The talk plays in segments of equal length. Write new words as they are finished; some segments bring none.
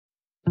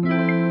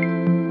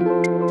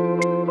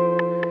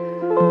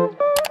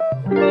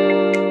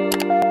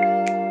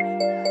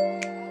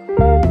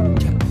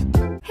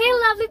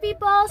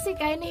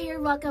Cykaina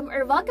here.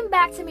 Welcome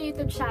back to my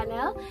YouTube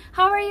channel.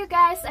 How are you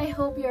guys? I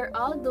hope you're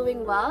all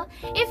doing well.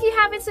 If you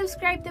haven't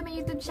subscribed to my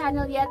YouTube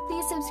channel yet,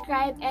 please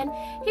subscribe and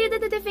hit the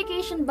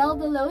notification bell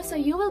below so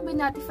you will be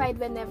notified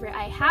whenever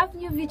I have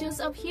new videos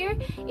up here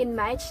in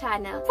my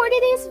channel. For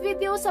today's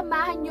video,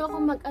 samahan nyo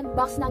akong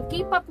mag-unbox ng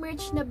K-pop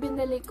merch na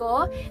binili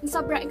ko. And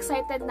sobrang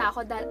excited na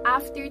ako dahil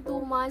after 2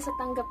 months,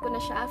 natanggap ko na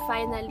siya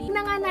finally.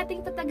 Na nga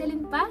nating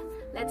tatagalin pa.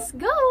 Let's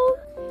go!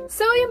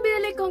 So, yung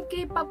binili kong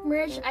K-pop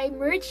merch ay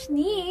merch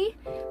ni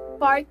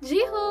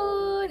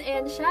Jihoon.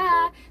 Ayan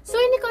siya. So,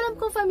 hindi ko alam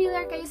kung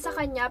familiar kayo sa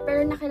kanya, pero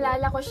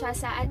nakilala ko siya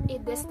sa A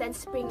Distant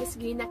Spring is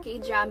Green na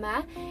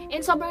K-drama. And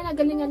sobrang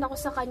nagalingan ako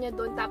sa kanya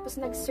doon. Tapos,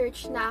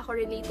 nag-search na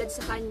ako related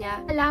sa kanya.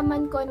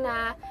 Alaman ko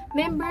na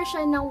member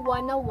siya ng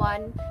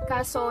 101,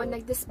 kaso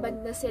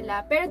nag-disband na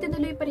sila. Pero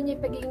tinuloy pa rin yung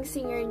pagiging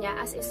singer niya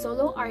as a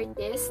solo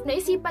artist.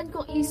 Naisipan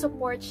kong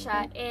i-support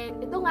siya.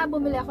 And ito nga,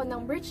 bumili ako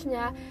ng merch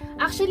niya.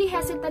 Actually,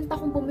 hesitant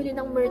akong bumili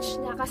ng merch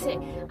niya kasi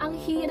ang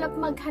hirap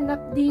maghanap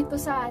dito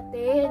sa atin.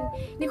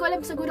 Hindi ko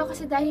alam, siguro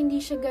kasi dahil hindi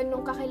siya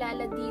ganun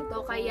kakilala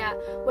dito, kaya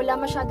wala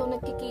masyadong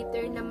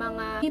nagkikater ng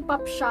mga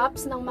K-pop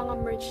shops ng mga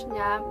merch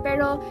niya.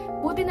 Pero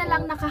buti na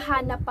lang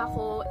nakahanap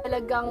ako.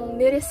 Talagang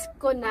nirisk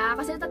ko na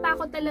kasi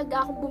natatakot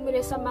talaga akong bumili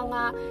sa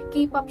mga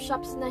K-pop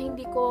shops na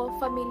hindi ko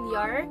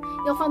familiar.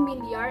 Yung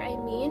familiar, I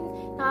mean,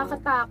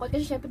 nakakatakot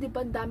kasi syempre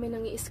diba ang dami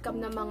nang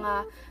i-scam na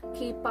mga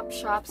K-pop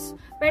shops.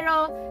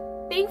 Pero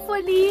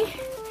thankfully,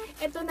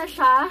 ito na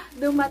siya,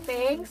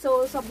 dumating.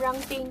 So, sobrang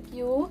thank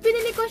you.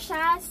 Pinili ko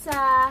siya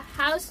sa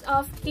House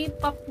of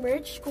K-pop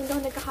Merch, kung daw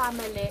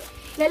nagkakamali.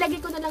 Lalagay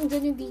ko na lang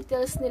dyan yung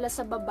details nila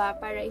sa baba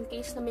para in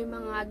case na may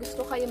mga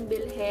gusto kayong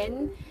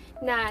bilhin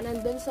na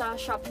nandun sa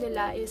shop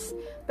nila is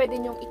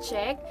pwede nyong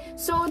i-check.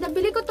 So,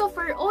 nabili ko to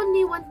for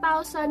only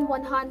 1,160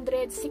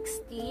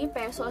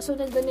 pesos. So,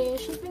 nandun na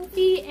yung shipping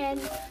fee and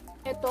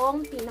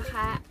itong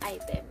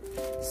pinaka-item.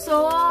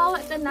 So,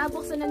 ito na,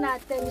 buksan na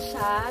natin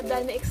siya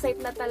dahil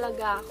na-excite na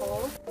talaga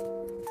ako.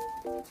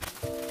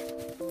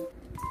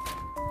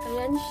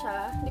 Ayan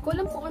siya. Hindi ko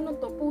alam kung ano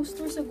to.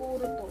 Poster siguro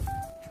to.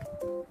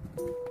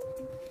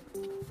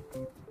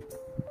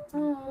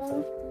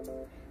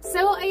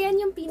 So, ayan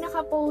yung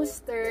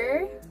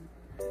pinaka-poster.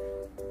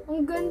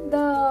 Ang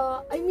ganda.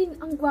 I mean,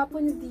 ang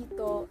gwapo niya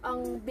dito.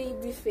 Ang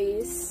baby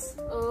face.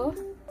 Oh.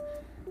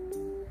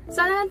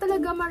 Sana lang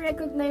talaga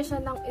ma-recognize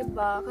siya ng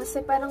iba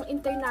kasi parang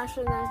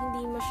international,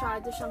 hindi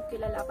masyado siyang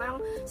kilala.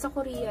 Parang sa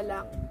Korea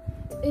lang.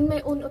 In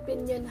my own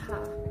opinion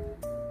ha.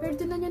 Pero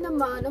tinan nyo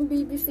naman, ang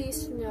baby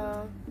face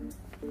niya.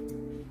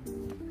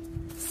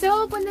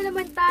 So, punta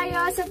naman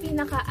tayo sa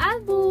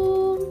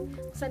pinaka-album.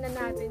 Sana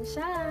natin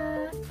siya.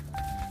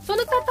 So,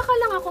 nagtataka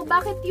lang ako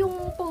bakit yung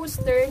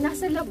poster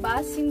nasa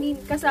labas, hindi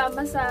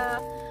kasama sa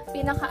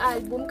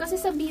pinaka-album.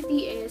 Kasi sa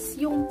BTS,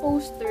 yung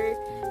poster,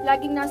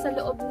 laging nasa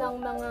loob ng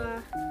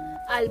mga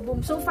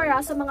album. So far,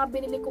 sa mga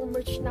binili kong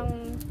merch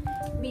ng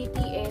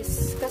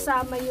BTS,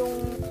 kasama yung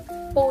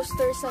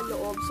poster sa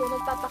loob. So,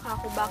 nagtataka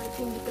ako bakit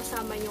hindi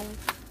kasama yung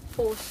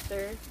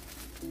poster.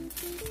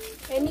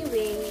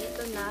 Anyway,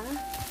 ito na.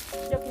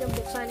 Hirap niyang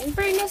buksan. In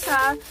fairness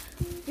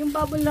yung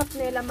bubble wrap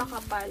nila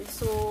makapal.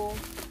 So,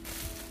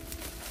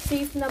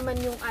 safe naman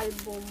yung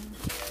album.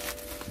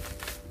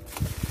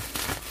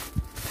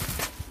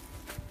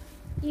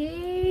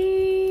 Yay!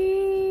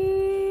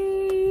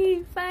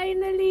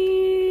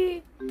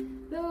 Finally!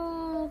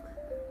 Look!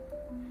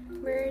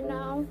 Meron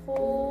na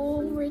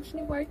akong merch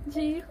ni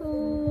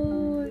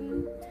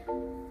Jihoon.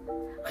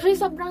 Actually,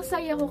 sobrang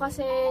saya ko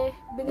kasi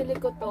binili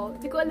ko to.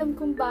 Hindi ko alam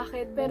kung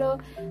bakit, pero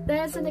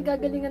dahil sa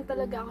nagagalingan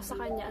talaga ako sa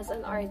kanya as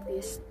an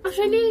artist.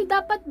 Actually,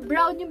 dapat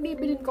brown yung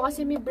bibilin ko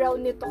kasi may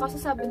brown nito.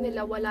 Kasi sabi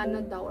nila wala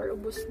na daw or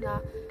ubos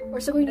na. Or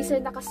siguro hindi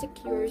sila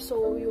nakasecure,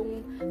 so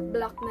yung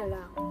black na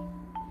lang.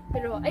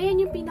 Pero, ayan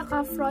yung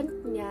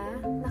pinaka-front niya.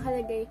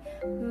 Nakalagay,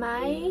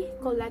 My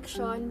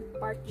Collection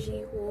Part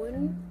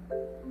Jihoon.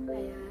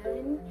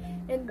 Ayan.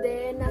 And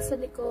then, nasa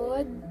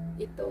likod,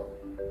 ito.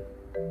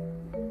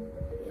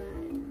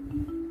 Ayan.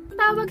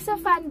 Tawag sa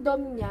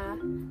fandom niya,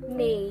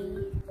 May.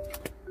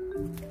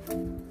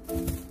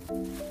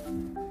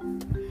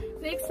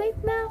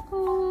 Na-excite na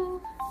ako.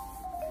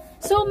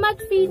 So,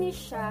 matte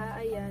finish siya.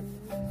 Ayan.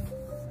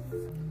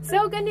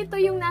 So, ganito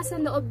yung nasa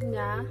loob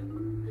niya.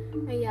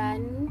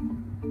 Ayan.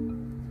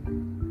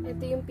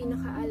 Ito yung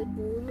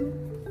pinaka-album.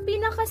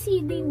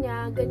 Pinaka-CD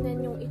niya,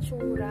 ganyan yung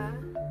itsura.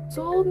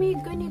 So, may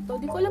ganito.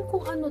 Di ko alam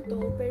kung ano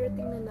to, pero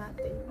tingnan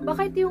natin.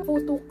 Baka ito yung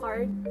photo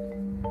card.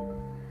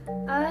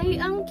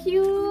 Ay, ang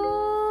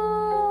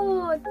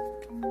cute!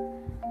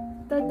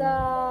 Tada!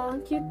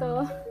 Ang cute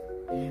to.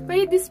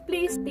 May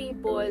display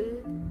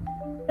staple.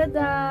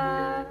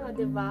 Tada!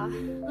 Diba?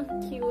 Ang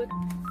cute.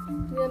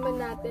 Tingnan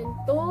naman natin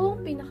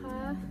itong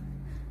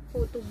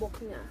pinaka-photo book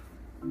niya.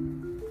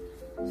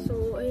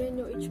 So,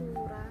 ayan yung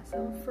itsura sa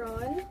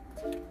front.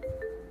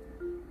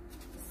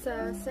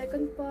 Sa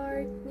second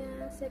part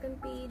niya, second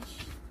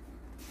page.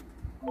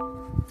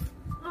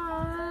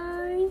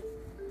 Ay!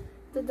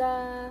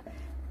 Tada!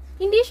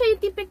 Hindi siya yung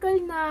typical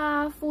na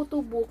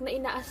photo book na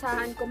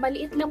inaasahan ko.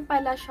 Maliit lang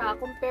pala siya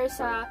compare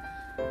sa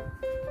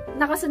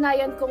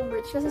nakasanayan kong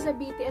merch. Kasi sa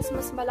BTS,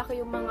 mas malaki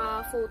yung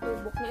mga photo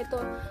book niya. Ito,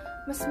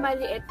 mas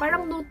maliit.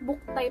 Parang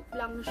notebook type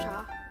lang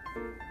siya.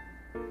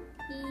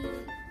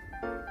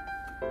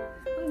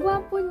 Ang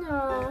gwapo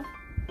niya.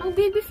 Ang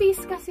baby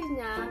face kasi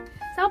niya.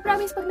 Saka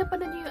promise, pag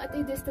napanood niyo yung At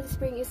a Distance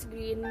Spring is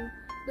Green,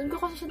 doon ko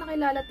kasi siya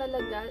nakilala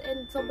talaga.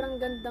 And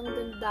sobrang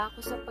gandang-ganda ako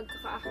sa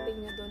pagkaka-acting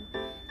niya doon.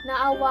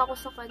 Naawa ako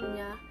sa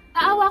kanya.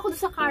 Naawa ako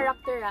sa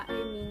character, I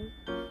mean.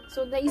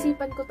 So,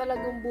 naisipan ko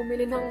talagang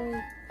bumili ng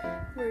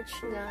merch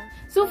niya.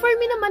 So, for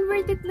me naman,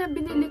 worth it na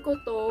binili ko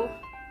to.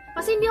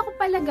 Kasi hindi ako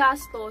pala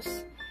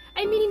gastos.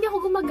 I mean, hindi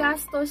ako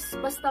gumagastos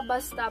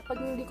basta-basta pag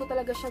hindi ko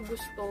talaga siya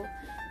gusto.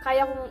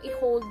 Kaya kong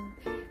i-hold.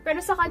 Pero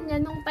sa kanya,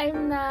 nung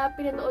time na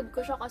pinanood ko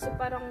siya kasi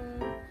parang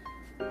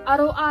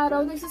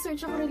araw-araw,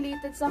 nagsasearch ako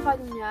related sa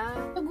kanya.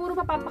 Siguro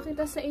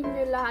mapapakita sa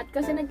inyo lahat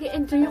kasi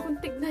nag-i-enjoy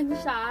akong tignan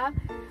siya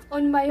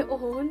on my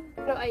own.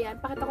 Pero ayan,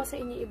 pakita ko sa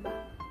inyo iba.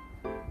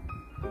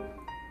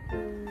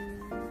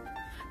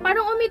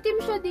 Parang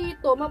umitim siya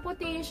dito.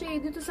 Maputi siya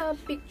dito sa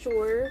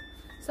picture.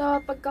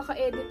 Sa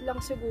pagkaka-edit lang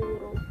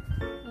siguro.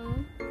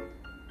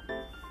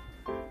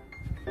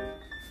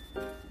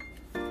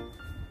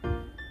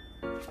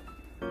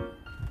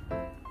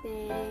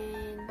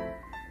 Then,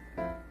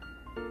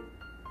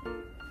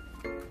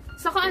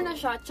 saka ano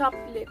siya, chop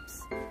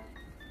lips.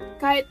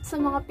 Kahit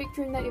sa mga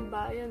picture na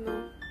iba, yan o.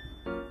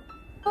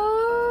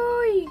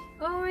 Oy!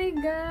 Oh my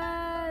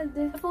God!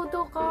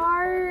 Photo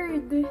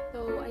card!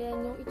 So,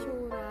 ayan yung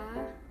itsura.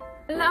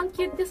 Wala, ang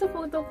cute niya sa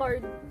photo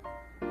card.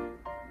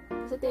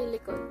 Sa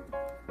likod.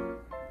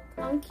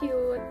 Ang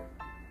cute.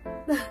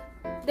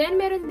 Then,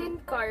 meron din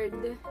card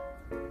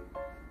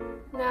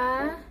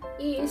na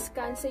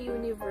i-scan sa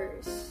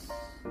universe.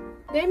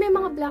 Then, may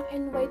mga black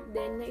and white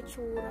din na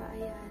itsura.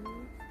 Ayan.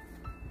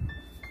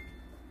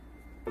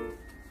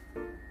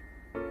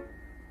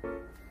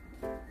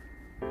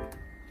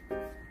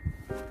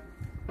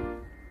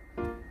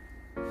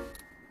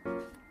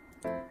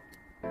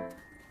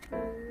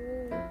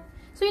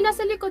 So, yung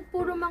nasa likod,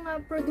 puro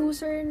mga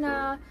producer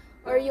na,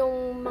 or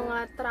yung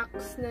mga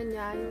tracks na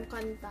niya, yung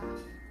kanta.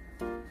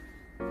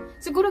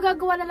 Siguro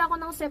gagawa na lang ako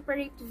ng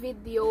separate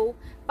video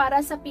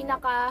para sa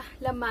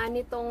pinakalaman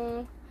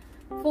nitong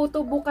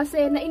photobook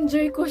kasi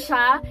na-enjoy ko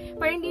siya.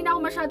 Para hindi na ako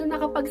masyado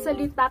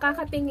nakapagsalita,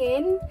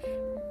 kakatingin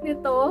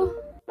nito.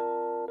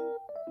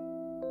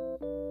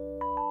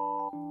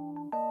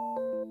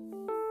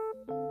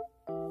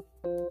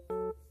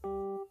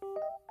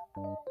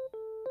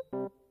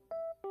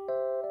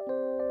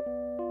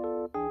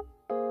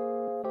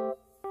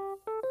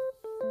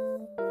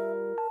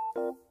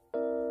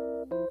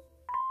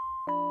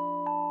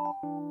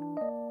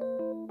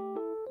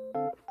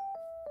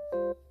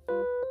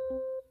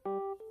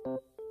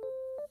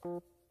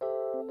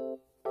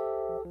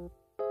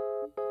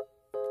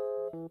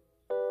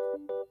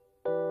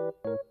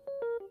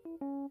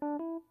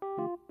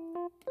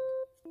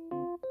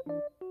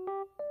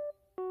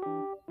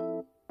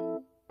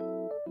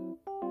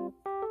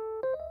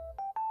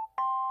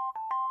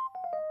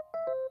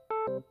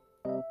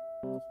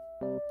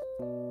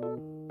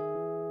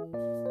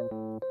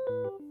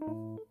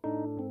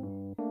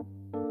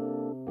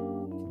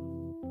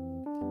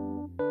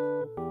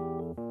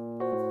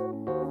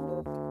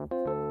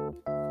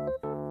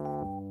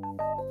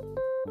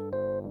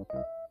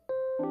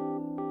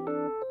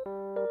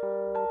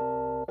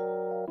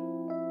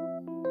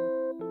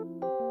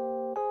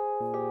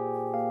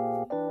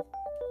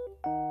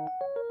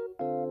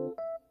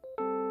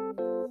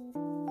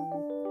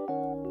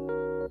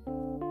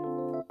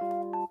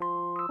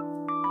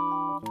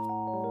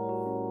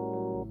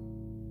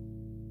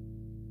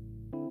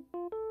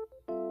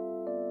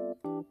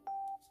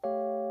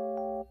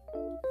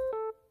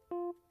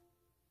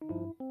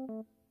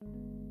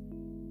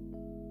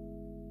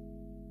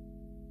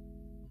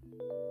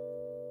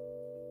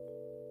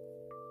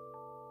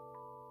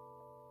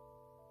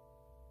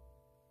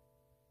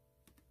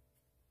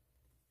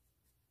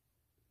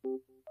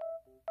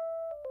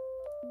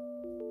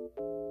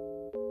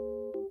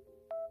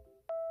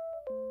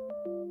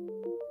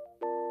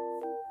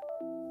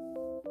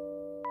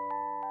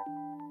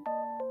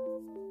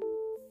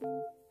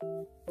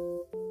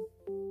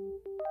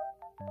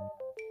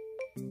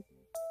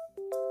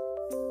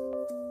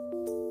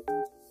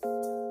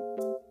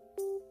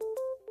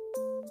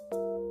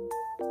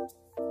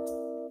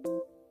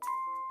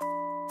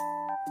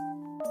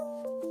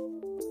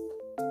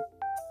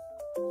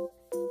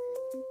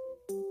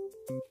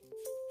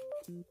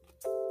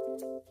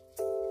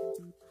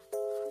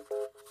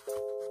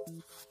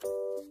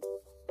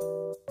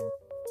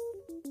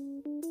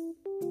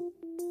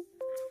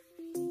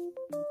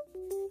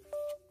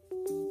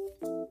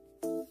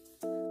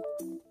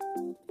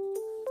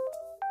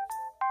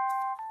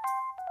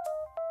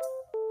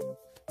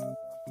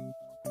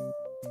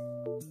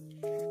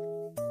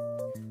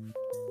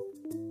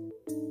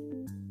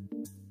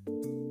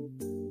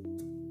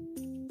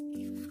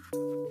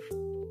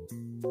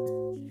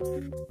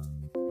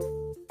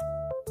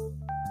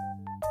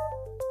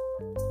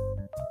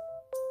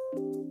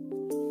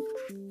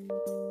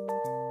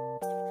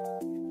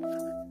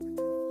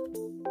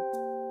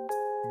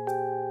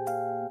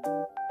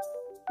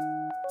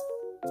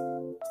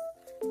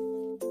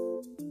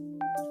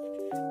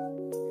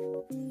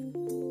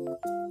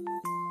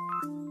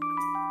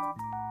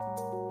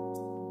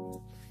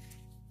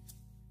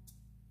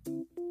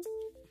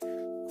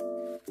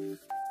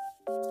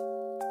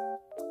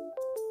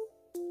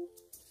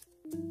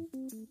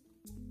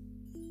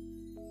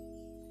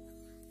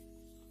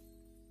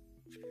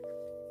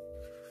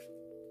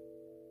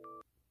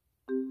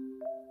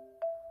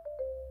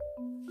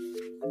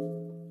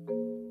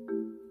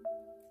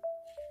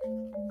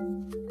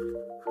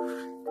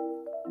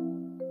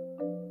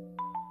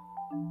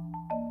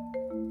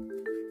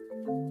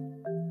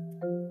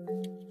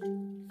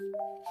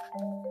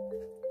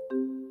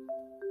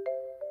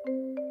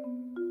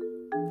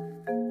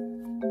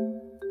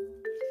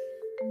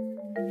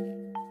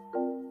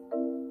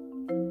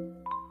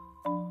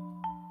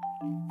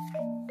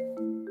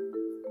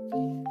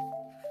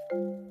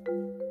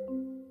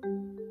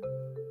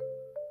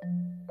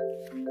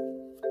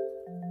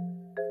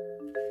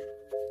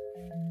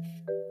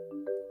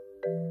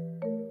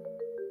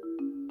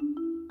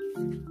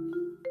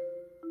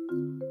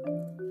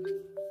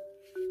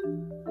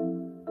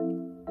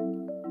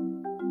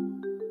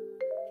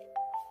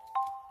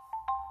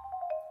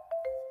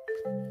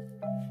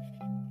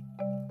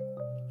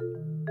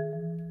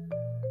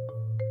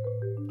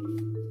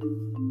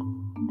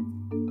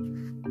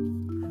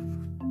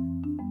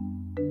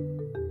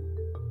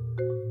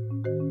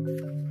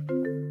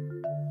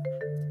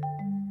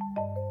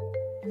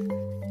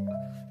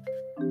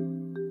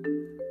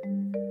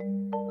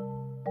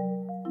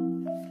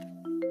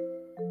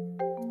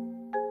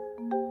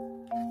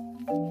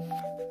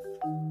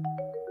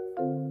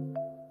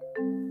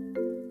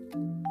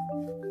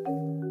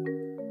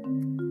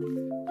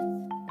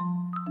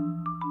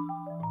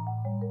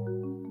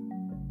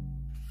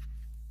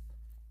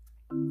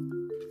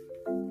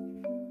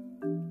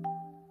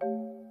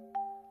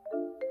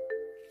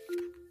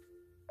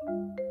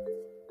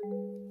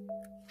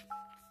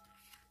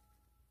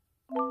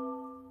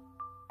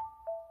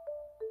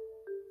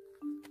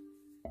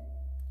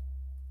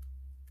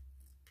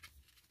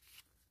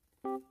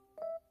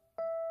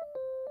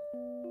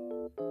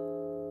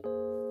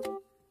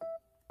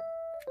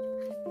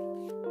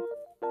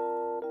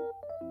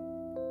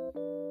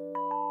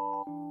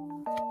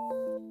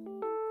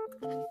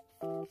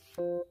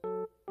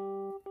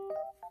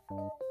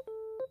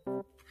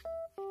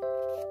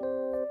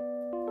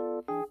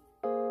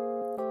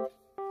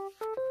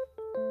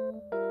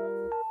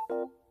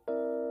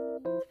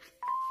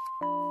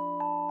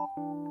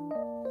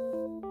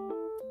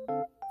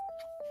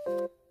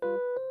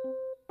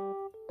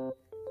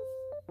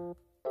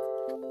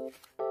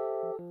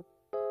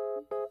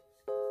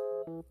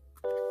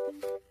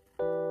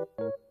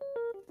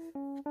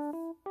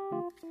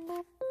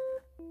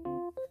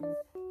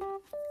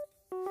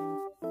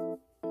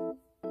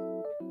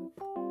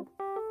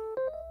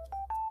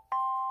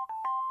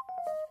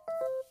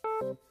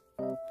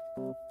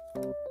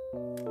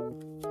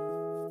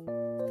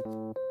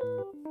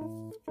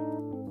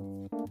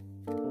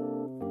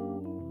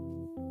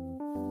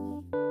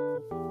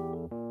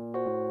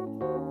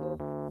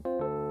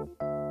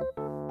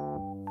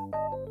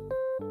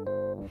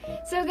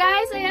 So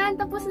guys, ayan,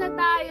 tapos na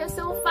tayo.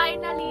 So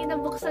finally,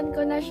 nabuksan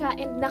ko na siya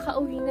and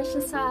nakauwi na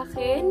siya sa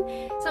akin.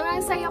 So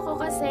ang saya ko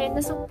kasi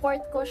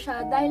na-support ko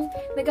siya dahil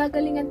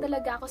nagagalingan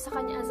talaga ako sa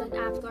kanya as an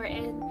actor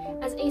and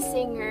as a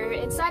singer.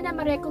 And sana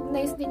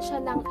ma-recognize din siya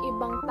ng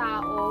ibang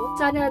tao.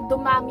 Sana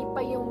dumami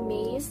pa yung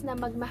maze na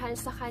magmahal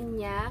sa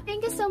kanya.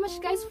 Thank you so much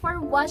guys for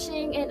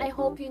watching and I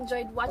hope you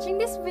enjoyed watching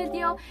this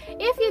video.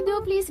 If you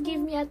do, please give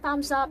me a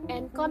thumbs up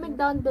and comment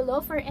down below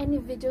for any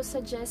video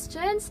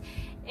suggestions.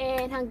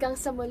 And hanggang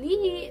sa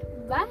muli,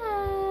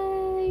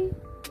 bye!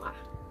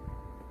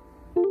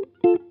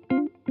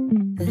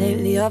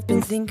 Lately I've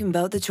been thinking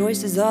about the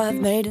choices I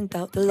have made and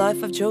doubt the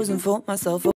life I've chosen for myself.